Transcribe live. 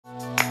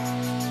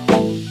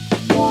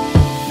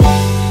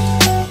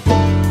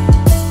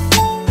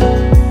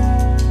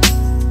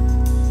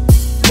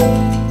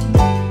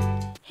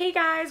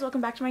welcome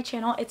back to my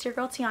channel. It's your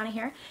girl Tiana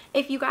here.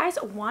 If you guys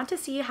want to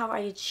see how I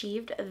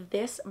achieved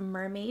this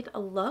mermaid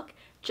look,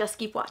 just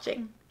keep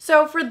watching.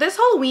 So for this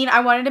Halloween,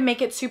 I wanted to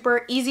make it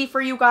super easy for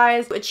you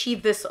guys to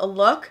achieve this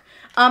look.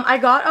 I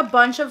got a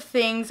bunch of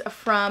things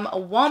from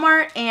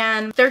Walmart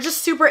and they're just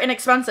super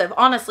inexpensive.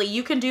 Honestly,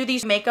 you can do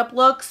these makeup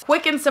looks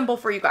quick and simple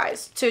for you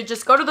guys to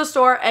just go to the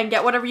store and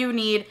get whatever you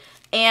need.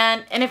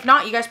 And if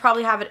not, you guys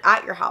probably have it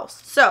at your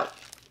house. So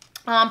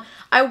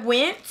I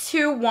went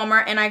to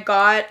Walmart and I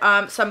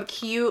got some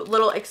cute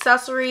little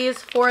accessories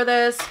for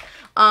this.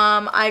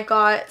 I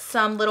got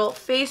some little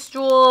face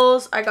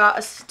jewels, I got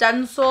a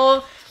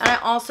stencil, and I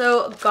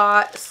also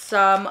got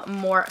some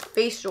more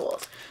face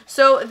jewels.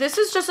 So this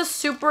is just a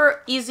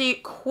super easy,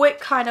 quick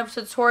kind of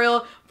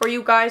tutorial for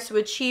you guys to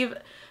achieve,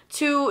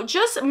 to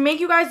just make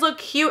you guys look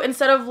cute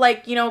instead of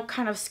like, you know,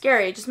 kind of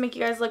scary. Just make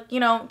you guys look, you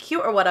know,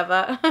 cute or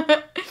whatever.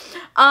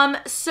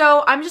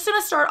 So I'm just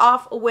gonna start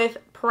off with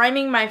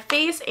priming my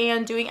face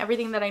and doing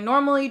everything that I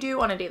normally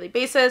do on a daily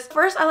basis.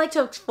 First, I like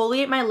to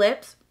exfoliate my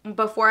lips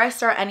before I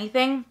start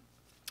anything.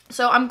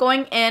 So I'm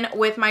going in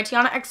with my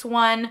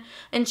Tianaxone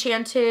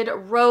Enchanted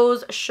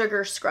Rose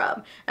Sugar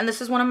Scrub. And this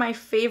is one of my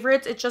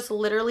favorites. It just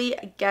literally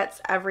gets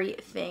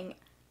everything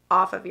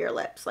off of your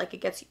lips. Like,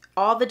 it gets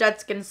all the dead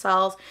skin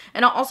cells.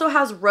 And it also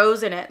has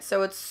rose in it,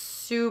 so it's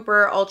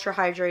super ultra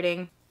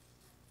hydrating.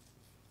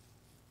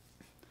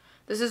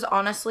 This is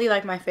honestly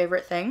like my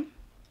favorite thing.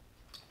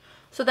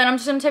 So then I'm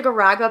just going to take a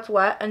rag that's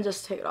wet and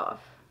just take it off.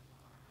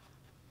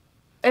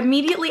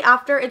 Immediately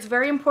after, it's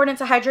very important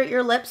to hydrate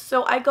your lips.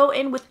 So I go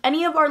in with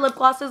any of our lip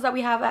glosses that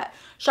we have at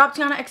Shop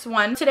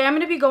Tianaxone. Today I'm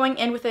going to be going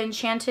in with the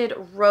Enchanted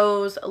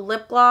Rose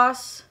Lip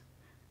Gloss.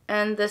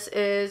 And this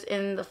is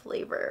in the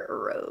flavor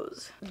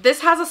Rose.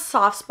 This has a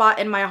soft spot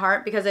in my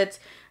heart because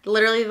it's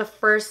literally the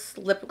first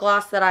lip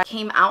gloss that I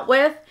came out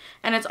with.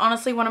 And it's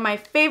honestly one of my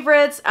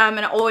favorites. And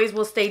it always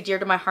will stay dear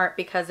to my heart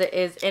because it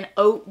is an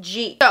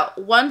OG. So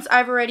once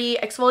I've already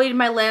exfoliated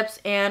my lips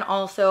and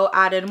also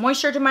added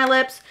moisture to my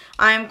lips,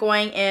 I'm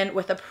going in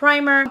with a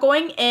primer. I'm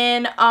going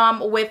in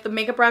with the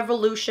Makeup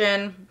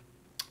Revolution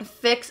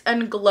Fix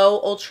and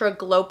Glow Ultra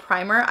Glow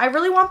Primer. I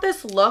really want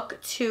this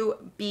look to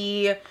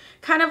be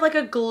kind of like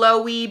a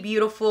glowy,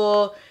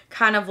 beautiful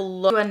kind of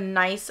look, a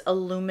nice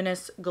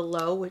luminous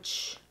glow,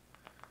 which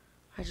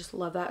I just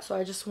love that. So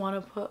I just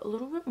want to put a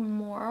little bit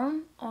more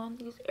on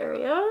these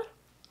areas.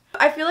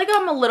 I feel like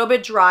I'm a little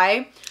bit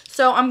dry,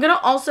 so I'm gonna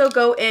also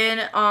go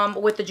in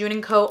with the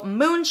June & Co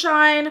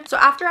Moonshine. So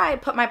after I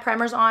put my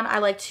primers on, I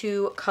like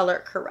to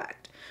color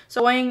correct.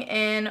 So going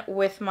in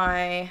with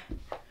my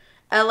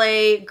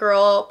LA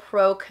Girl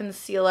Pro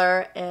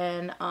Concealer,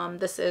 and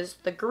this is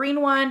the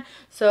green one.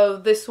 So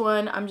this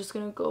one I'm just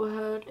gonna go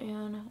ahead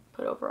and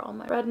put over all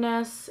my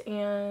redness.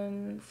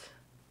 And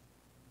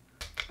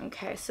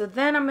okay, so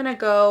then I'm gonna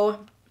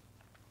go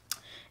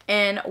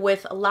in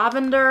with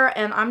lavender,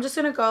 and I'm just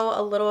gonna go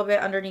a little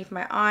bit underneath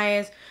my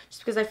eyes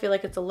just because I feel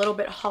like it's a little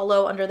bit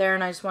hollow under there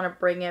and I just want to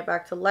bring it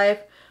back to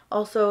life.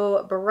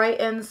 Also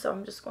brighten, so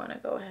I'm just going to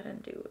go ahead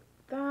and do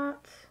that.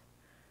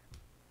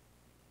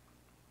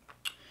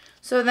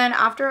 So then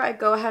after I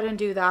go ahead and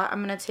do that,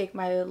 I'm going to take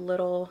my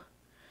little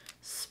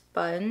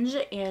sponge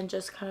and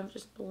just kind of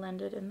just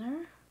blend it in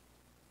there.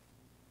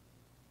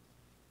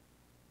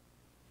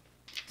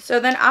 So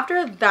then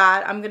after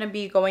that, I'm going to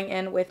be going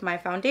in with my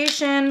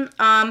foundation.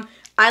 I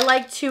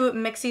like to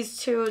mix these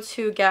two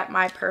to get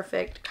my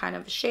perfect kind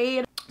of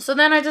shade. So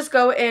then I just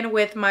go in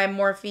with my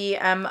Morphe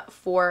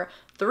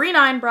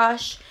M439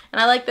 brush.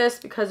 And I like this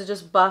because it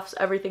just buffs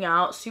everything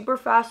out super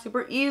fast,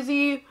 super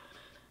easy.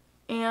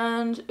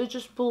 And it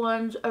just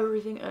blends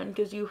everything in,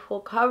 gives you full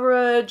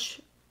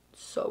coverage.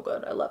 So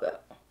good. I love it.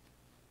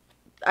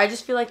 I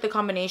just feel like the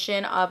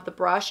combination of the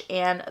brush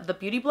and the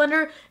beauty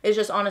blender is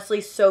just honestly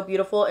so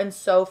beautiful and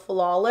so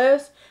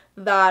flawless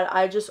that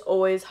I just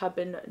always have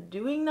been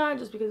doing that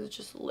just because it's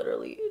just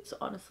literally, it's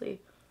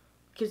honestly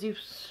gives you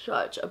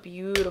such a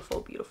beautiful,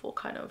 beautiful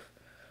kind of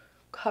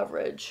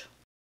coverage.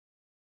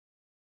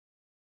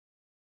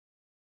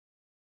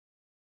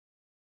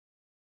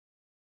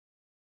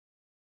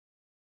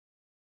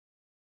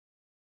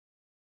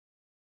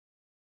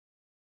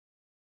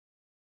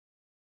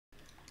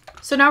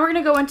 So now we're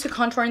going to go into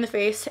contouring the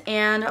face,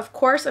 and of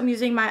course I'm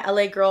using my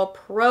LA Girl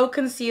Pro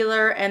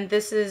Concealer, and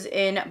this is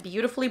in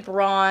Beautifully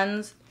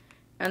Bronze,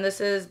 and this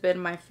has been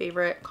my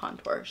favorite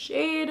contour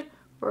shade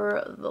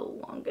for the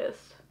longest.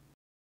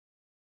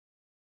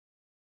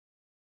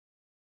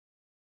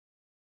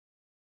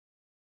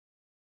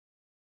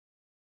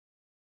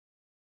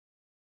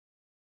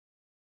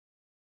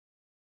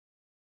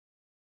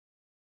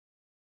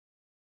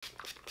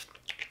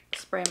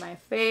 Spray my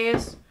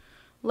face.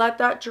 Let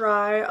that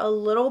dry a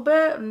little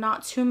bit,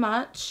 not too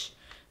much.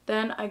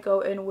 Then I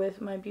go in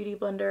with my beauty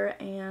blender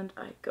and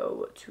I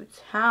go to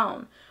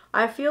town.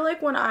 I feel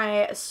like when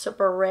I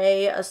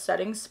spray a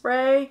setting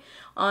spray,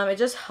 it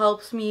just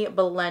helps me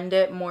blend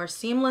it more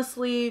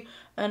seamlessly,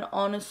 and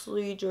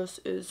honestly just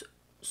is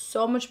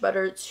so much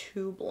better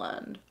to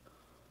blend.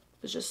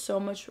 It's just so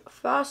much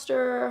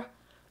faster,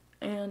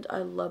 and I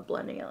love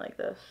blending it like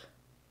this.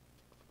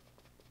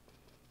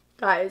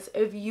 Guys,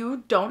 if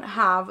you don't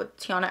have a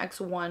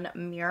Tianaxone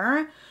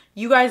mirror,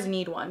 you guys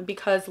need one,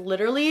 because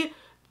literally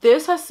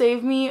this has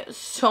saved me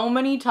so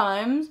many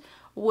times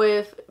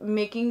with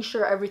making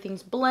sure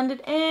everything's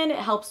blended in. It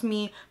helps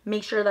me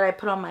make sure that I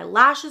put on my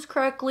lashes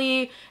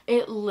correctly.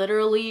 It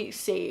literally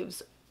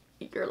saves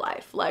your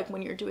life, like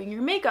when you're doing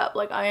your makeup.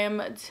 Like, I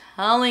am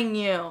telling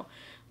you,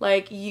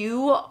 like,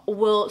 you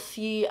will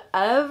see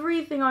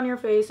everything on your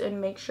face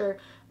and make sure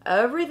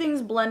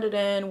everything's blended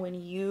in when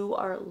you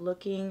are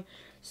looking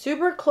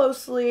super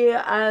closely,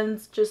 and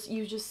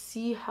you just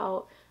see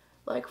how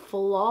like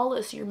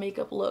flawless your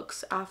makeup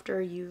looks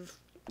after you've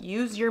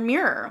used your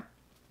mirror.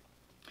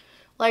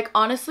 Like,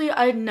 honestly,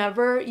 I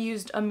never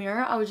used a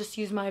mirror. I would just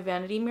use my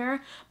vanity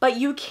mirror, but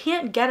you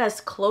can't get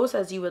as close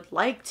as you would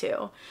like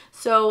to.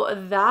 So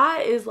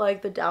that is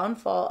like the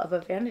downfall of a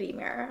vanity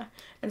mirror.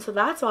 And so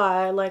that's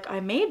why, like, I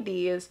made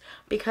these,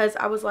 because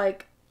I was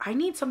like, I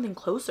need something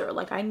closer.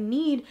 Like,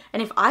 and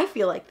if I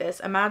feel like this,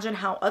 imagine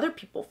how other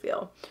people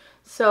feel.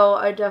 So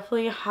I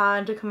definitely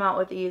had to come out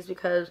with these,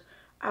 because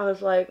I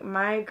was like,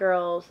 my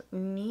girls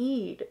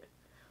need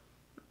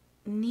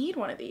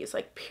one of these,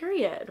 like,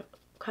 period,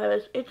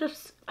 because it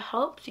just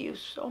helps you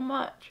so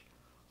much.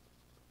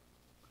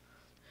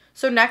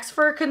 So next,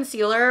 for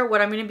concealer,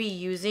 what I'm going to be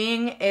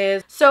using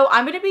is,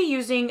 I'm going to be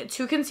using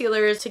two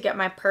concealers to get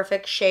my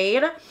perfect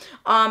shade.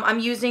 I'm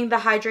using the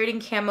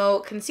Hydrating Camo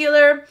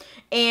Concealer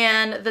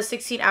and the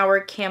 16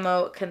 Hour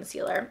Camo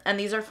Concealer. And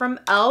these are from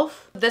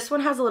e.l.f. This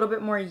one has a little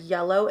bit more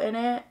yellow in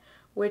it,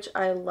 which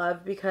I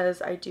love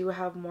because I do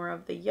have more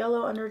of the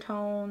yellow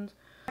undertones.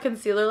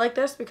 Concealer like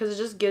this because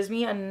it just gives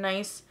me a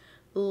nice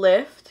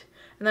lift.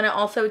 And then I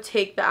also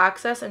take the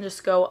access and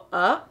just go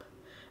up.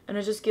 And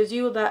it just gives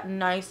you that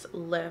nice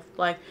lift.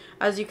 Like,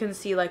 as you can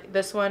see, like,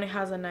 this one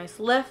has a nice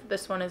lift.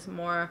 This one is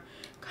more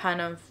kind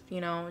of,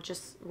 you know,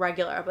 just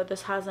regular. But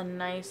this has a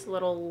nice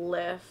little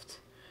lift.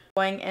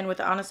 Going in with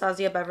the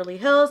Anastasia Beverly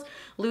Hills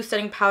Loose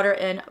Setting Powder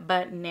in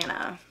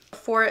Banana.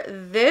 For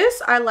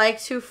this, I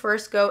like to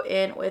first go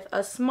in with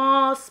a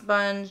small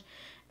sponge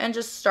and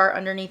just start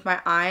underneath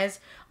my eyes.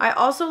 I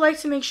also like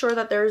to make sure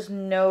that there's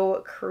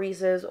no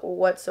creases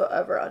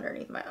whatsoever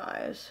underneath my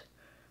eyes.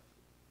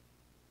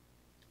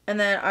 And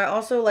then I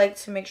also like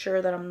to make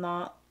sure that I'm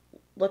not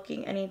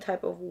looking any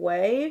type of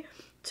way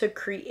to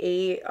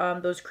create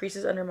those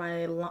creases under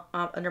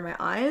my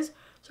eyes.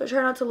 So I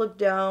try not to look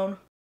down.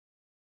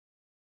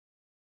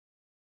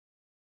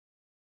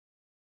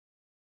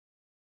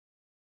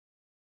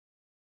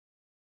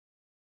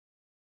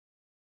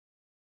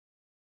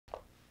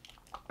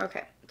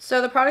 Okay,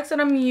 so the products that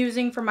I'm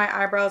using for my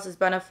eyebrows is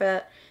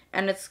Benefit,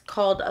 and it's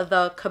called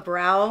the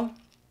Cabral.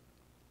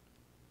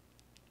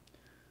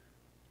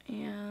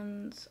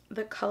 And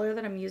the color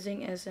that I'm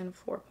using is in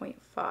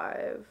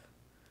 4.5.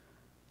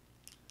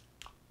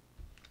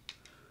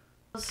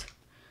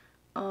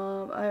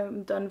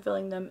 I'm done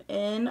filling them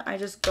in. I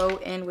just go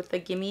in with the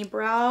Gimme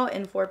Brow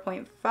in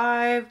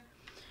 4.5,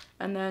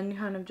 and then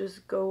kind of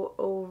just go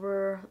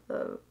over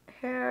the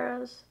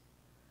hairs.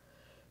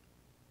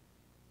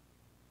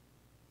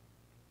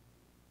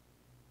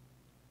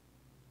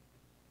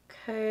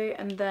 Okay,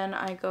 and then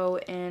I go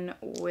in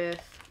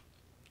with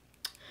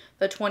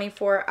the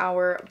 24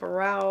 Hour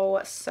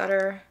Brow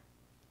Setter.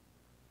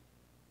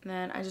 And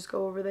then I just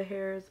go over the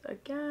hairs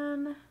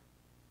again.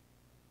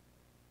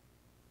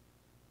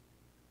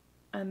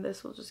 And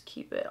this will just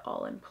keep it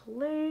all in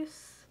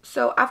place.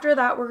 So after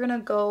that, we're gonna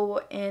go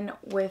in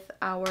with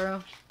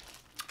our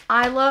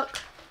eye look.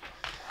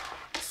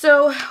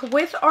 So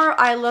with our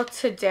eye look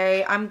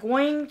today, I'm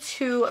going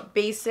to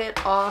base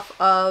it off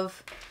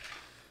of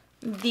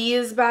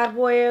these bad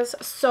boys.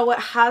 So it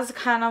has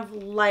kind of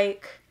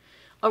like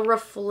a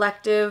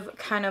reflective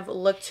kind of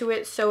look to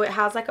it. So it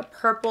has like a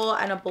purple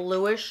and a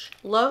bluish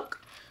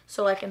look.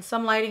 So like in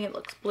some lighting it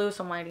looks blue,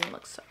 some lighting it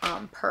looks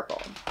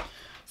purple.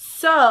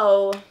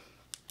 So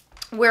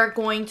we're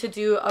going to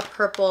do a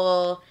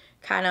purple,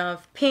 kind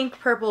of pink,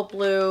 purple,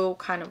 blue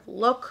kind of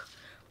look,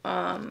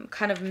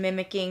 kind of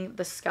mimicking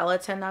the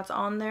skeleton that's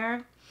on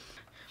there.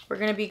 We're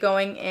going to be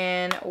going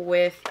in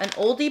with an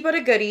oldie but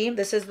a goodie.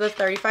 This is the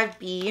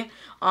 35B.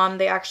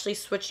 They actually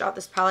switched out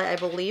this palette, I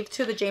believe,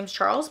 to the James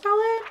Charles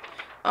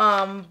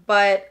palette.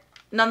 But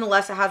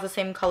nonetheless, it has the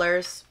same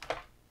colors.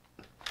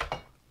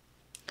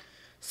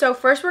 So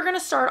first we're going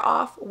to start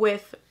off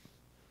with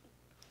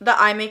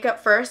the eye makeup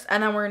first,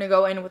 and then we're going to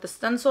go in with a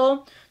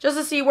stencil just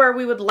to see where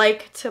we would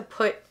like to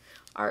put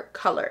our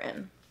color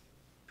in.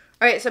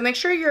 Alright, so make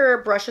sure your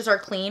brushes are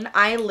clean.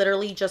 I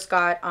literally just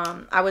got,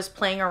 I was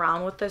playing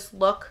around with this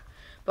look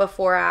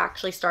before I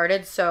actually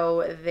started,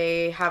 so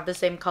they have the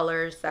same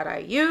colors that I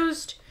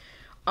used.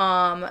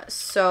 But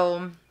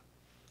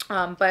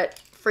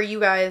for you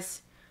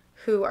guys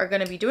who are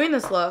going to be doing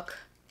this look,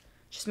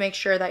 just make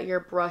sure that your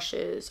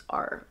brushes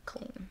are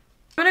clean.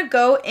 I'm going to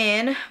go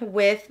in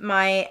with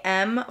my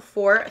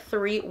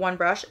M431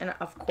 brush, and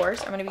of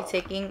course, I'm going to be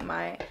taking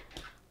my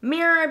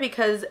mirror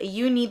because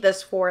you need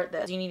this for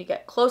this. You need to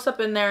get close up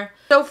in there.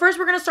 So first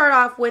we're going to start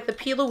off with the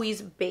P.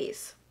 Louise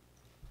base.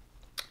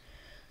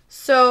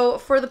 So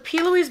for the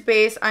P. Louise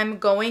base, I'm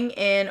going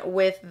in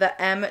with the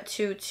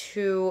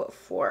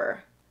M224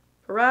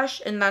 brush,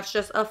 and that's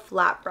just a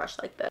flat brush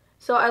like this.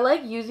 So I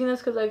like using this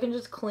because I can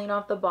just clean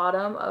off the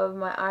bottom of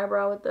my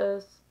eyebrow with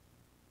this.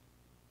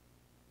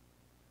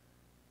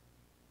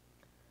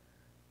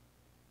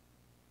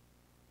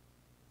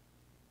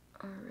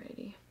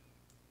 Alrighty.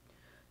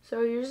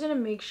 So you're just going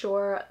to make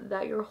sure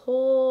that your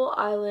whole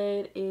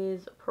eyelid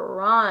is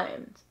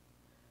primed.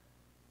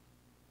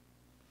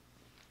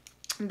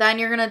 Then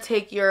you're going to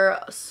take your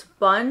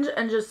sponge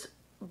and just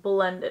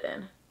blend it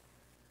in.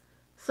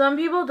 Some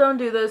people don't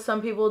do this,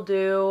 some people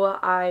do.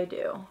 I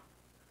do.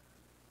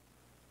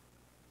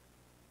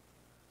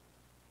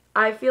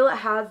 I feel it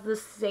has the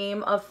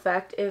same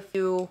effect if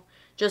you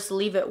just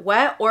leave it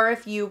wet or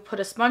if you put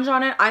a sponge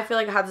on it. I feel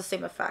like it has the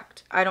same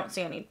effect. I don't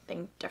see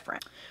anything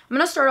different. I'm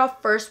going to start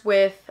off first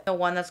with the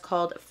one that's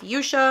called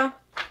Fuchsia.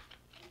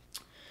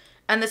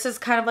 And this is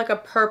kind of like a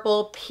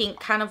purple pink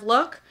kind of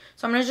look.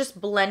 So I'm going to just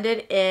blend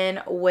it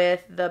in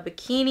with the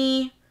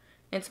bikini.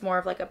 It's more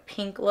of like a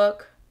pink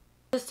look.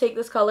 Just take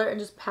this color and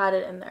just pat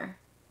it in there.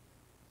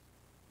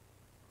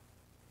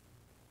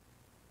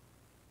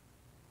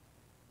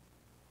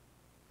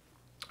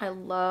 I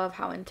love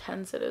how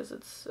intense it is.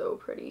 It's so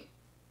pretty.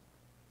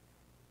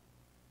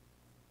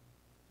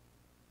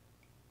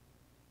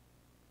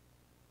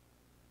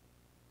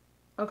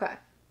 Okay,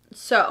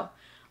 so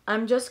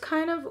I'm just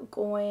kind of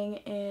going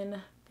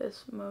in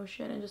this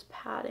motion and just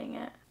patting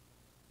it.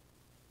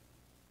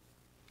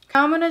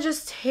 Now I'm going to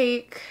just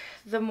take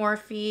the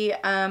Morphe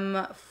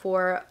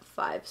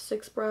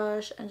M456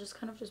 brush and just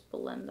kind of just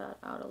blend that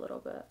out a little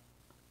bit.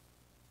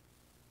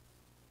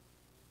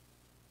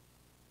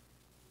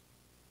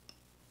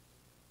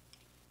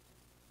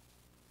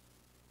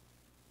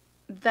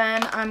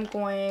 Then I'm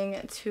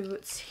going to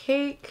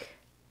take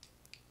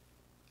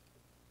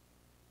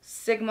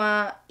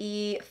Sigma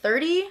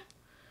E30.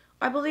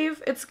 I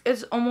believe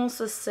it's almost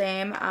the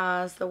same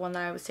as the one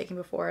that I was taking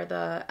before,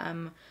 the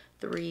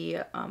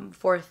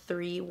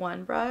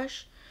M431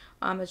 brush.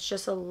 It's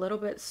just a little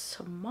bit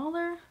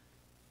smaller.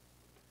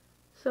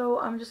 So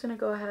I'm just going to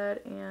go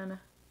ahead and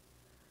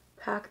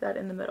pack that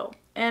in the middle.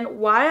 And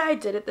why I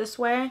did it this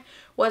way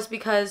was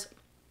because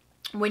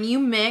when you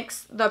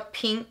mix the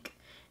pink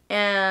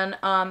and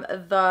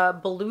the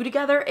blue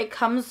together,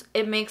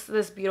 it makes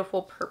this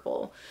beautiful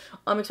purple,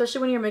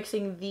 especially when you're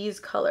mixing these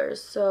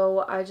colors.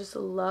 So I just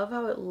love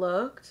how it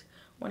looked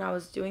when I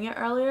was doing it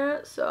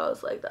earlier. So I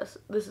was like,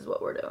 this is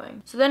what we're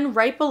doing. So then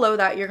right below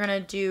that, you're gonna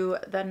do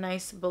the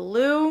nice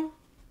blue.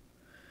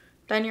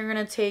 Then you're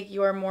gonna take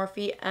your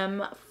Morphe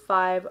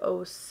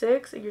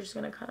M506 and you're just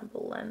gonna kind of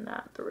blend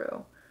that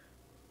through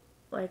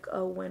like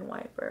a wind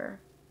wiper.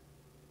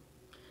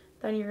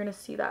 Then you're gonna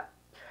see that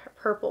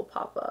purple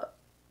pop up.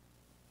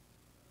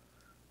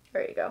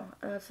 There you go.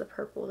 And that's the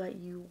purple that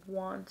you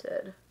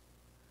wanted.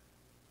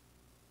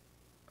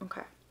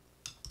 Okay.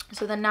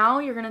 So then now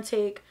you're going to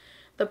take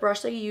the brush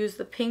that you used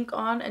the pink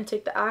on and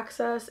take the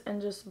access and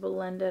just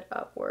blend it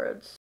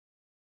upwards.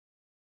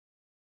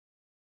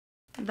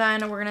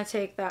 Then we're going to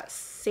take that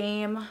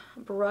same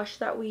brush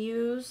that we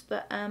used,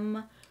 the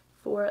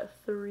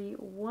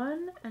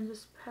M431, and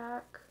just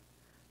pack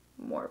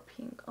more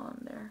pink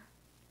on there.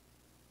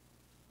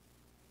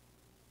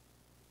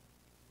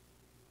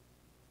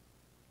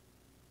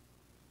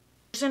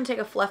 Just gonna take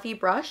a fluffy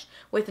brush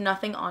with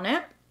nothing on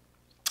it,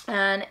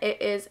 and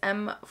it is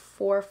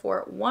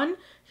M441.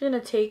 You're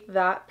gonna take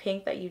that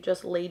pink that you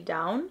just laid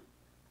down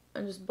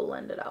and just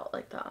blend it out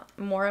like that.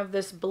 More of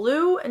this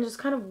blue and just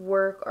kind of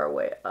work our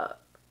way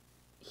up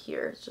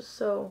here, just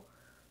so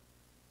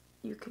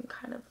you can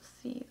kind of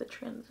see the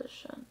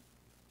transition.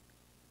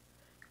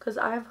 Because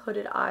I have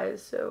hooded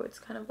eyes, so it's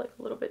kind of like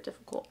a little bit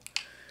difficult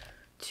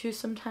to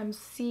sometimes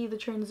see the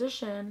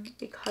transition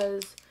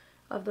because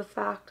of the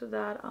fact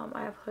that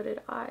I have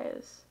hooded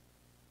eyes.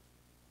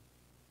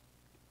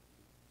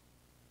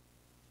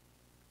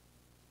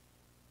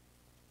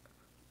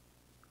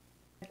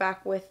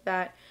 Back with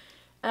that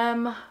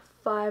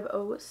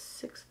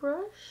M506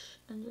 brush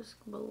and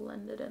just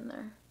blend it in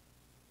there.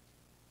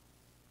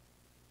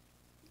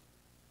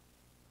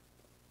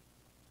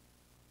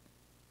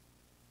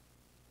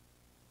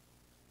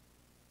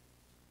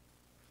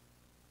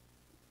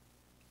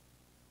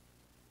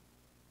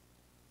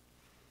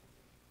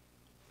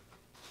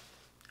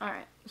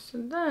 Alright, so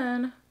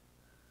then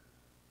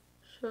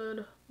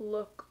should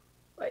look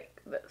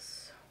like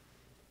this.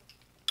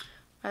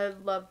 I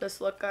love this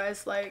look,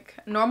 guys. Like,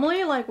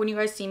 normally, like, when you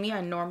guys see me,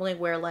 I normally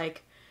wear,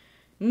 like,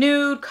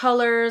 nude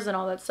colors and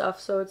all that stuff.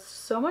 So it's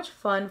so much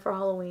fun for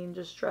Halloween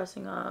just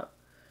dressing up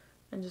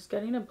and just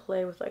getting to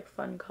play with, like,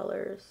 fun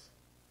colors.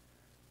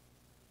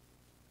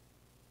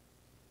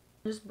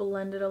 Just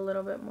blend it a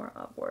little bit more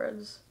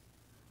upwards.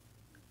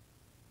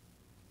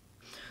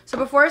 So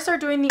before I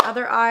start doing the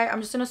other eye,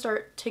 I'm just going to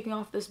start taking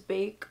off this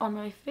bake on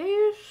my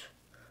face.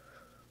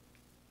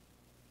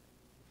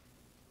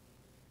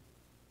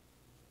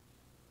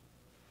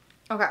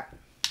 Okay.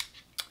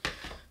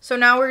 So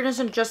now we're going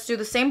to just do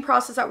the same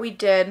process that we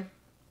did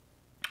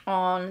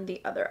on the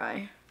other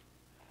eye.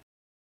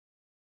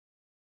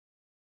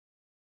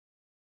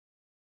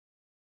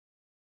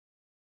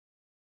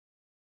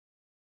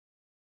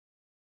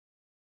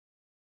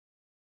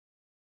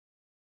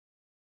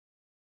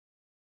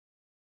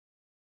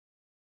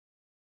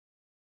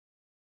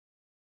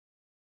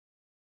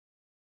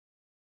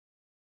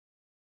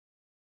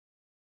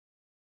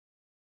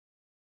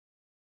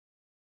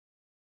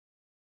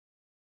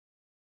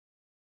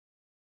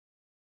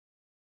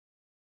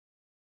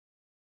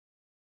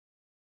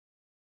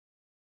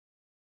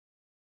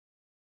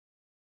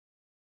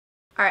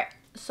 Alright,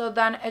 so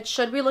then it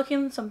should be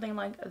looking something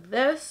like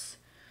this.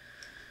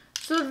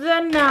 So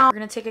then now we're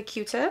going to take a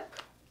Q-tip.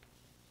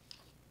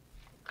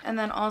 And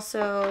then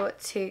also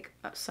take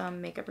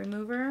some makeup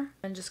remover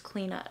and just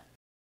clean it.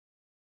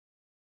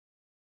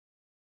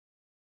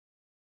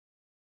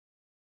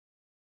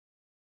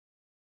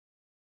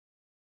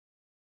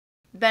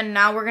 Then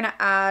now we're going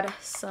to add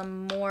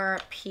some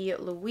more P.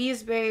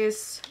 Louise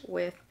base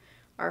with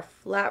our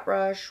flat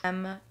brush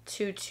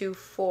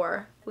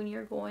M224. When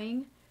you're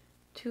going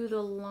to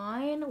the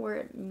line where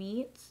it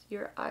meets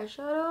your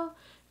eyeshadow,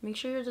 make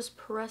sure you're just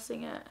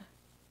pressing it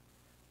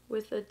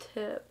with the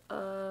tip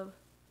of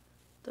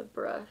the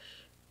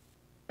brush.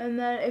 And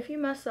then if you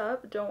mess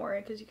up, don't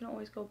worry, because you can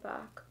always go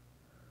back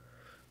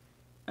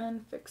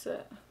and fix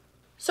it.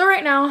 So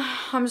right now,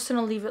 I'm just going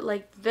to leave it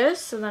like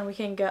this, and then we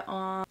can get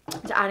on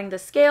to adding the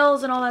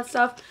scales and all that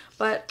stuff.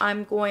 But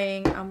we're just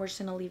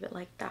going to leave it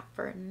like that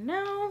for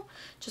now.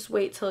 Just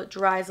wait till it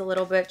dries a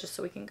little bit, just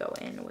so we can go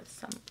in with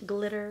some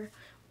glitter.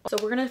 So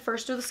we're going to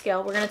first do the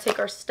scale. We're going to take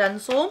our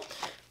stencil,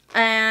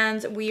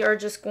 and we are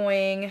just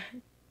going...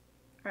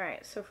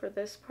 Alright, so for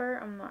this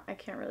part, I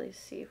can't really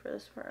see for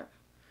this part.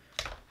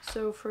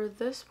 So for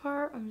this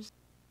part, I'm just...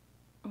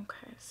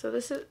 Okay, so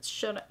this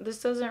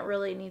doesn't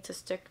really need to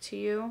stick to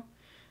you.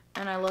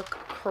 And I look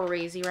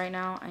crazy right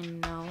now, I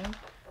know.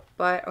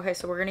 But, okay,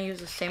 so we're going to use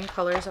the same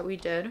colors that we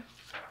did.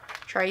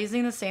 Try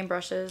using the same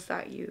brushes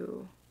that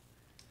you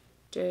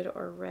did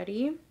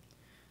already.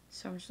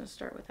 So I'm just going to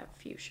start with that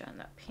fuchsia and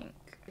that pink.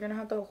 You're going to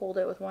have to hold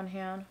it with one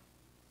hand.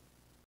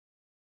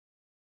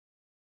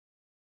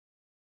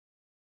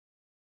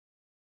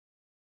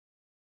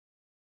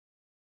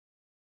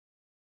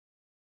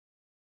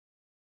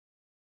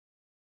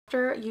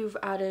 After you've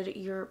added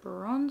your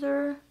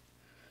bronzer,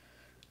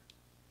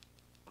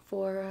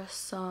 for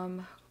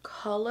some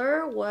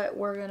color, what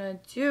we're gonna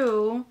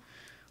do,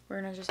 we're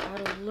gonna just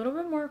add a little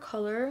bit more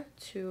color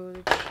to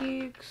the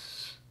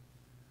cheeks,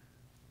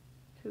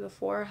 to the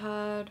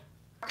forehead.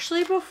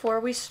 Actually, before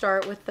we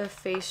start with the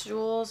face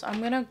jewels,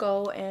 I'm gonna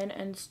go in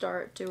and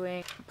start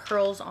doing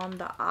pearls on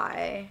the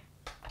eye.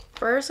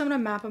 First, I'm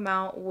gonna map them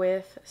out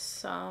with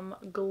some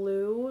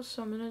glue.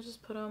 So I'm gonna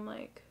just put them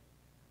like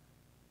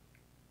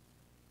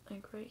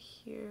right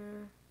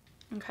here.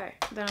 Okay,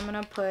 then I'm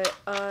gonna put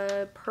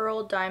a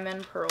pearl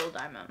diamond.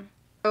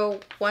 So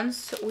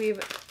once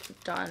we've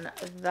done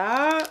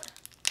that,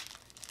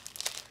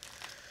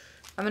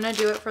 I'm gonna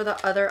do it for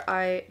the other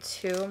eye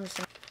too.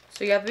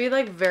 So you have to be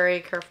like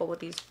very careful with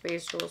these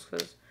face jewels,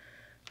 because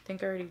I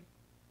think I already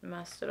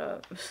messed it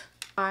up.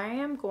 I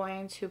am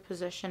going to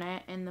position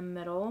it in the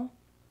middle.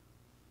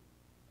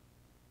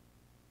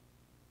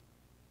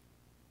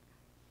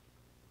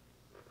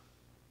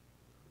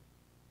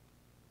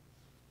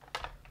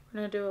 I'm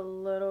gonna do a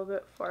little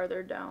bit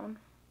farther down.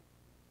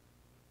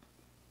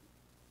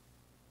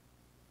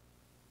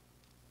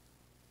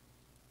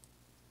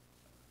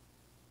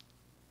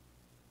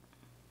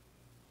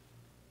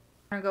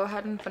 I'm gonna go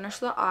ahead and finish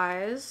the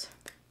eyes.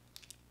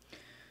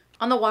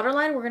 On the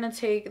waterline, we're gonna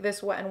take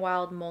this Wet n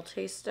Wild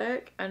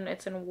multi-stick, and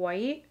it's in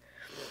white.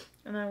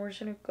 And then we're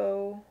just gonna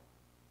go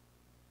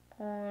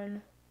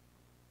on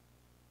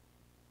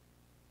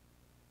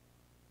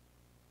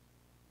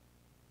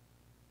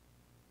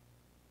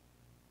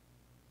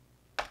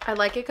I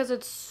like it because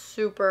it's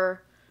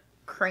super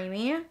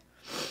creamy,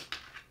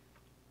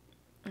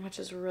 which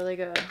is really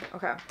good.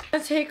 Okay, I'm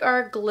gonna take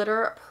our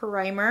glitter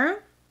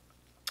primer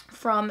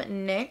from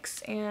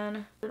NYX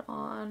and put it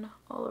on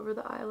all over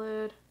the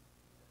eyelid.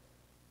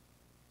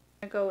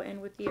 I'm gonna go in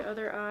with the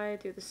other eye,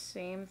 do the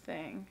same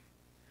thing.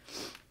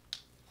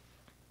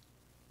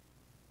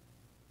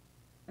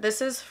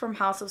 This is from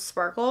House of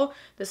Sparkle.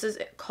 This is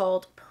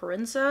called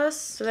Princess.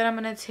 So then I'm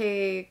gonna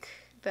take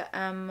the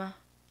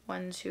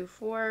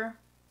M124.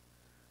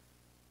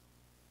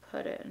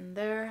 Put it in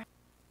there.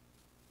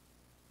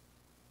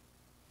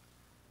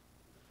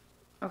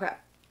 Okay.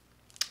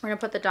 We're going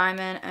to put the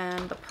diamond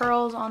and the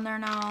pearls on there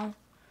now.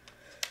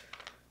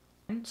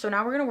 So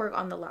now we're going to work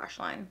on the lash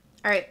line.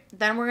 Alright,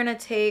 then we're going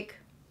to take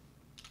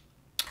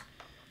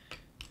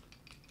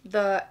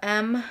the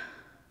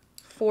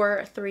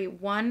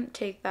M431,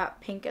 take that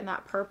pink and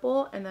that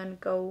purple, and then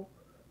go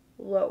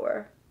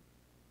lower.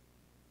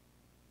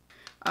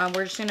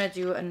 We're just going to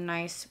do a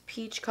nice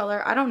peach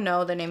color. I don't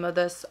know the name of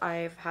this.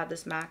 I've had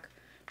this MAC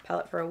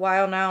palette for a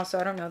while now, so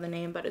I don't know the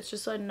name, but it's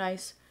just a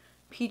nice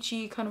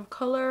peachy kind of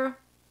color.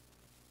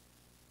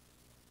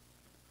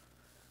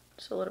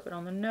 Just a little bit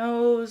on the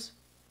nose.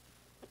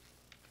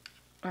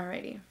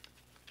 Alrighty.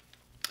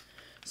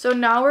 So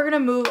now we're going to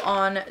move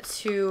on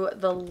to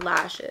the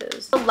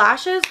lashes. The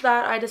lashes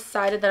that I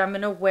decided that I'm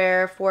going to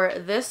wear for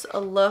this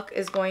look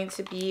is going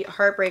to be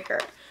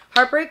Heartbreaker.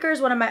 Heartbreaker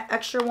is one of my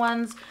extra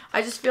ones.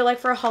 I just feel like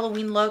for a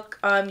Halloween look,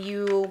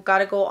 you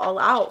gotta go all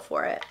out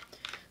for it.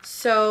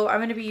 So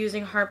I'm gonna be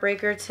using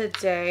Heartbreaker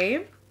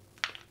today.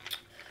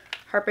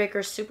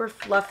 Heartbreaker's super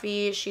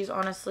fluffy. She's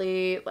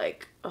honestly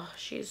like, oh,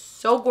 she's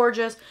so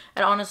gorgeous.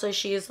 And honestly,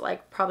 she's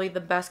like probably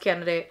the best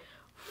candidate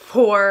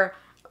for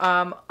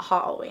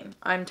Halloween.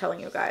 I'm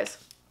telling you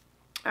guys.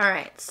 All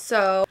right,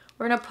 so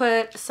we're gonna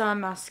put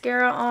some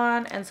mascara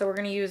on, and so we're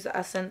gonna use the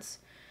Essence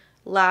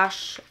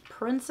Lash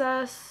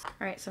Princess.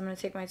 All right, so I'm gonna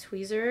take my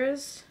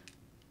tweezers.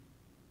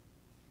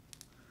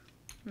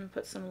 I'm gonna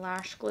put some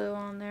lash glue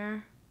on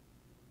there.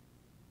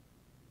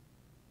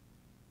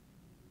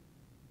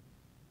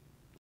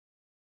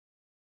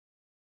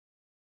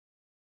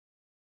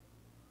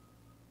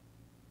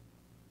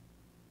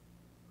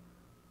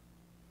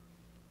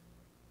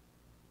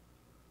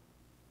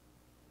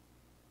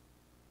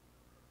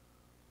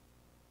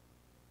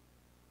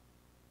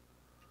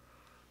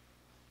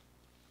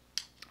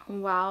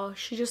 Wow,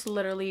 she just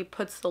literally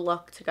puts the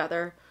look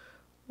together.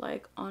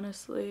 Like,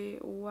 honestly,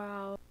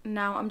 wow.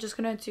 Now I'm just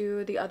gonna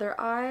do the other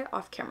eye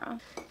off camera.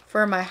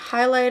 For my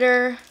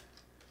highlighter,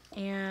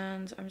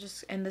 and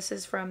and this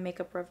is from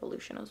Makeup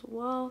Revolution as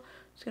well.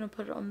 Just gonna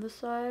put it on this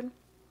side. I'm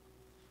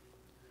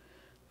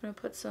gonna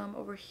put some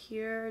over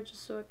here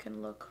just so it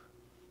can look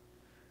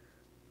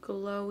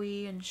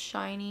glowy and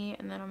shiny.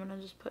 And then I'm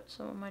gonna just put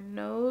some on my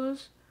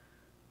nose,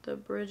 the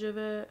bridge of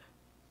it.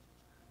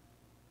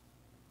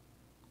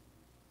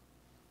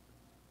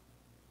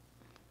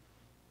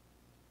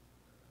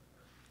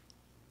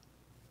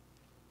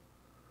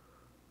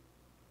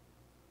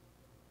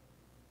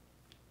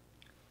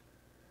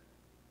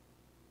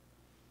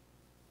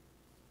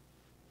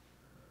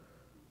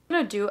 I'm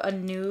gonna do a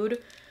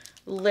nude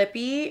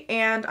lippy,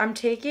 and I'm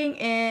taking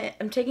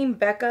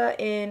Becca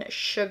in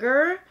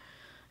Sugar,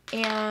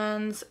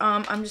 and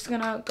I'm just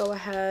gonna go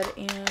ahead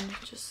and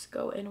just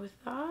go in with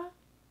that.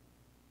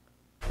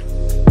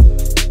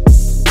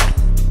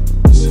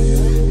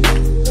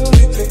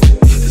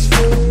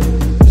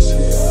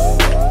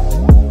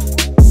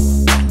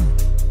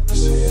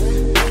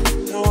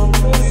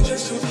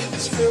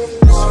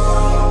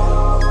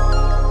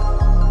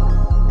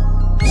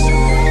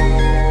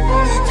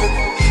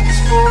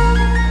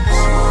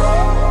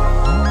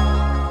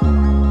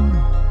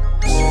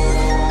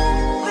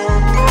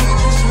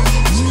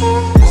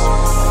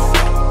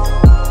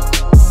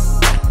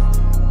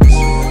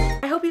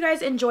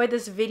 Enjoyed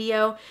this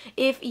video.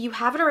 If you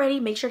haven't already,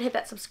 make sure to hit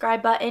that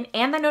subscribe button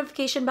and that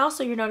notification bell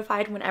so you're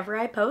notified whenever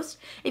I post.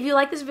 If you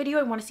like this video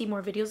and want to see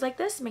more videos like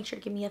this, make sure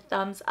to give me a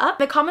thumbs up.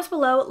 In the comments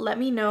below, let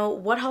me know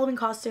what Halloween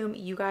costume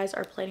you guys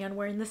are planning on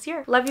wearing this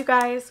year. Love you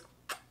guys.